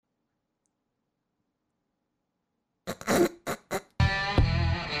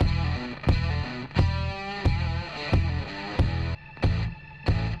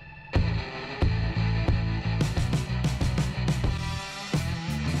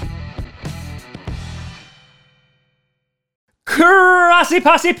Crossy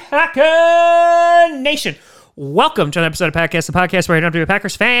Posse Packer Nation. Welcome to another episode of Packcast, the podcast where you don't have to be a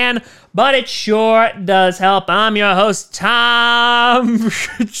Packers fan, but it sure does help. I'm your host, Tom.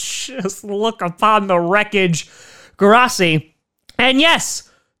 Just look upon the wreckage, Grossi. And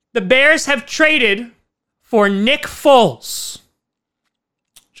yes, the Bears have traded for Nick Foles.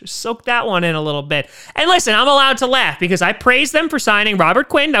 Just soak that one in a little bit. And listen, I'm allowed to laugh because I praised them for signing Robert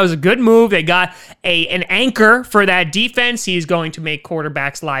Quinn. That was a good move. They got an anchor for that defense. He's going to make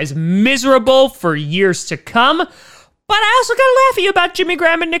quarterbacks' lives miserable for years to come. But I also got to laugh at you about Jimmy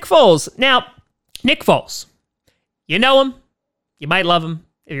Graham and Nick Foles. Now, Nick Foles, you know him. You might love him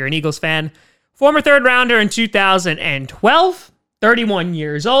if you're an Eagles fan. Former third rounder in 2012, 31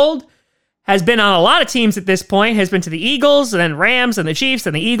 years old. Has been on a lot of teams at this point, has been to the Eagles, and then Rams, and the Chiefs,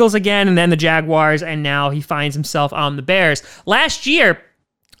 and the Eagles again, and then the Jaguars, and now he finds himself on the Bears. Last year,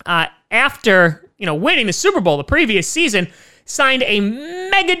 after winning the Super Bowl the previous season, signed a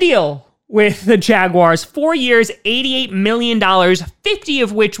mega deal with the Jaguars. 4 years, $88 million, 50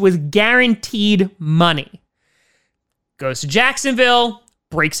 of which was guaranteed money. Goes to Jacksonville,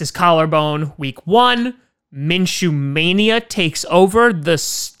 breaks his collarbone week 1. Minshew Mania takes over. The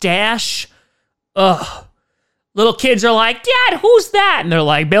stash. Ugh. Little kids are like, Dad, who's that? And they're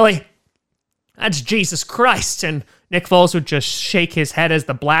like, Billy, that's Jesus Christ. And Nick Foles would just shake his head as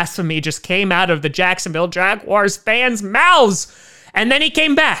the blasphemy just came out of the Jacksonville Jaguars fans' mouths. And then he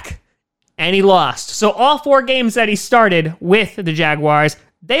came back and he lost. So all 4 games that he started with the Jaguars,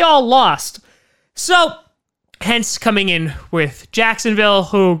 they all lost. So hence coming in with Jacksonville,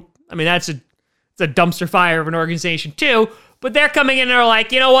 who, that's a dumpster fire of an organization too, but they're coming in and they're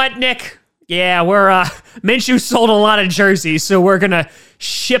like, you know what, Nick? Yeah, Minshew sold a lot of jerseys, so we're going to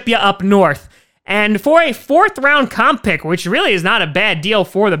ship you up north. And for a 4th round comp pick, which really is not a bad deal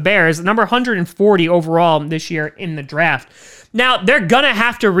for the Bears, number 140 overall this year in the draft. Now, they're going to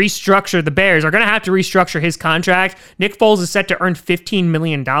have to restructure, the Bears are going to have to restructure his contract. Nick Foles is set to earn $15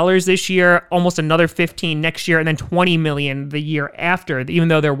 million this year, almost another $15 next year, and then $20 million the year after, even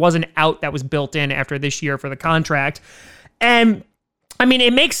though there was an out that was built in after this year for the contract. And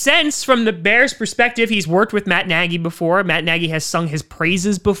it makes sense from the Bears' perspective. He's worked with Matt Nagy before. Matt Nagy has sung his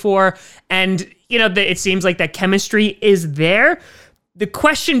praises before, and it seems like that chemistry is there. The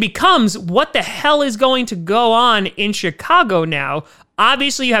question becomes, what the hell is going to go on in Chicago now?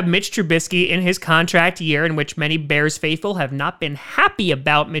 Obviously, you have Mitch Trubisky in his contract year, in which many Bears faithful have not been happy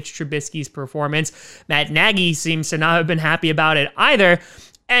about Mitch Trubisky's performance. Matt Nagy seems to not have been happy about it either.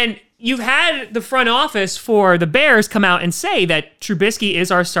 And you've had the front office for the Bears come out and say that Trubisky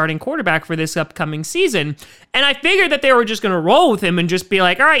is our starting quarterback for this upcoming season. And I figured that they were just going to roll with him and just be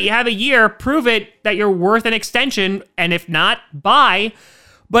like, all right, you have a year, prove it that you're worth an extension, and if not, bye.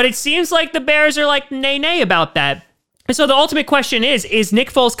 But it seems like the Bears are like nay about that. And so the ultimate question is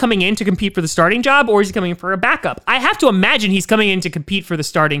Nick Foles coming in to compete for the starting job, or is he coming in for a backup? I have to imagine he's coming in to compete for the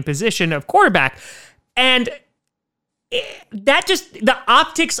starting position of quarterback. And the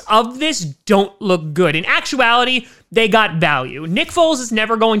optics of this don't look good. In actuality, they got value. Nick Foles is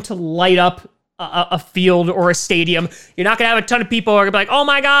never going to light up a field or a stadium. You're not going to have a ton of people who are going to be like, oh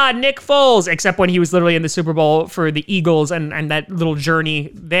my God, Nick Foles, except when he was literally in the Super Bowl for the Eagles and that little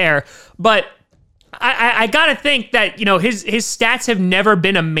journey there. But I got to think that, his stats have never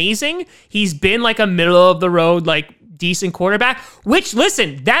been amazing. He's been like a middle of the road, like decent quarterback, which,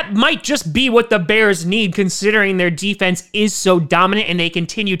 listen, that might just be what the Bears need considering their defense is so dominant and they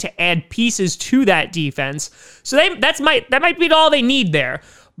continue to add pieces to that defense. So that might be all they need there.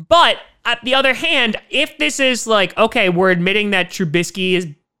 But at the other hand, if this is like, okay, we're admitting that Trubisky is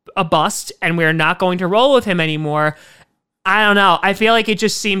a bust and we're not going to roll with him anymore, I don't know. I feel like it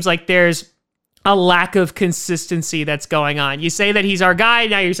just seems like there's a lack of consistency that's going on. You say that he's our guy,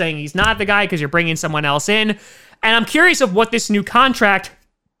 now you're saying he's not the guy because you're bringing someone else in. And I'm curious of what this new contract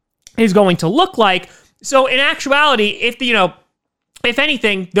is going to look like. So in actuality, if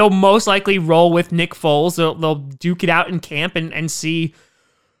anything, they'll most likely roll with Nick Foles. They'll duke it out in camp and see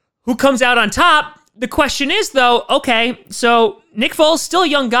who comes out on top. The question is, though, okay, so Nick Foles, still a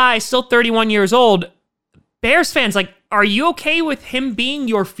young guy, still 31 years old. Bears fans, are you okay with him being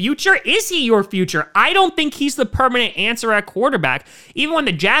your future? Is he your future? I don't think he's the permanent answer at quarterback. Even when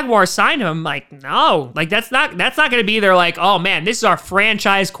the Jaguars signed him, I'm like, no, that's not going to be their oh man, this is our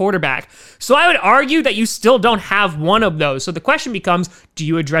franchise quarterback. So I would argue that you still don't have one of those. So the question becomes, do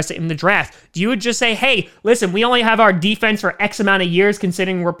you address it in the draft? Do you just say, hey, listen, we only have our defense for X amount of years,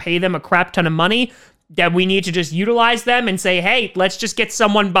 considering we're paying them a crap ton of money, that we need to just utilize them and say, hey, let's just get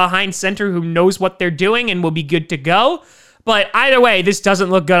someone behind center who knows what they're doing and will be good to go? But either way, this doesn't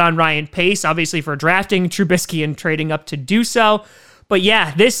look good on Ryan Pace, obviously for drafting Trubisky and trading up to do so. But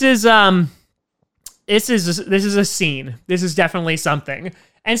yeah, this is a scene. This is definitely something.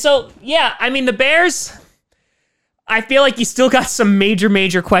 And so, yeah, I mean, the Bears, I feel like you still got some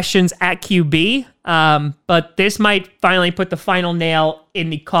major questions at QB. But this might finally put the final nail in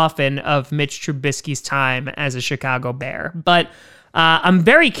the coffin of Mitch Trubisky's time as a Chicago Bear. But I'm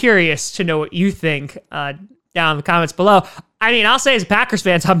very curious to know what you think down in the comments below. I mean, I'll say as Packers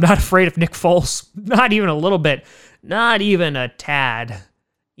fans, I'm not afraid of Nick Foles. Not even a little bit. Not even a tad.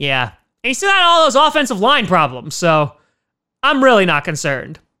 Yeah. And he's still got all those offensive line problems, so I'm really not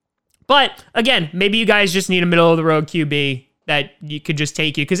concerned. But again, maybe you guys just need a middle-of-the-road QB that you could just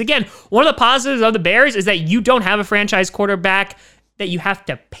take you. Because again, one of the positives of the Bears is that you don't have a franchise quarterback that you have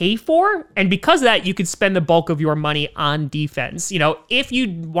to pay for. And because of that, you could spend the bulk of your money on defense. You know, if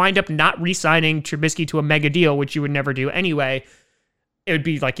you wind up not re-signing Trubisky to a mega deal, which you would never do anyway, it would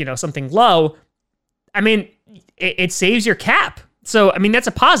be like, you know, something low. I mean, it saves your cap. So, I mean, that's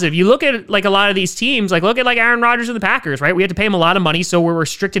a positive. You look at like a lot of these teams, like look at like Aaron Rodgers and the Packers, right? We had to pay him a lot of money, so we're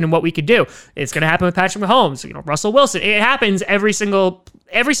restricted in what we could do. It's going to happen with Patrick Mahomes, you know, Russell Wilson. It happens every single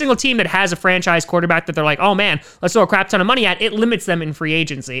team that has a franchise quarterback that they're like, oh man, let's throw a crap ton of money at. It limits them in free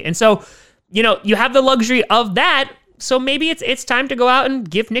agency. And so, you know, you have the luxury of that. So maybe it's time to go out and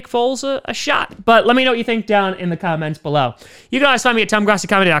give Nick Foles a shot. But let me know what you think down in the comments below. You can always find me at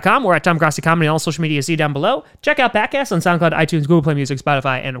TomGrassiComedy.com or at TomGrassiComedy on all social media. See down below. Check out Podcast on SoundCloud, iTunes, Google Play Music,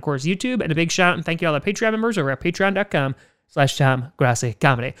 Spotify, and of course YouTube. And a big shout out and thank you to all the Patreon members over at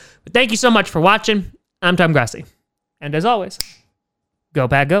patreon.com/TomGrassiComedy. But thank you so much for watching. I'm Tom Grassi. And as always, go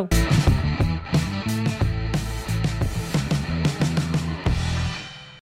Pack Go.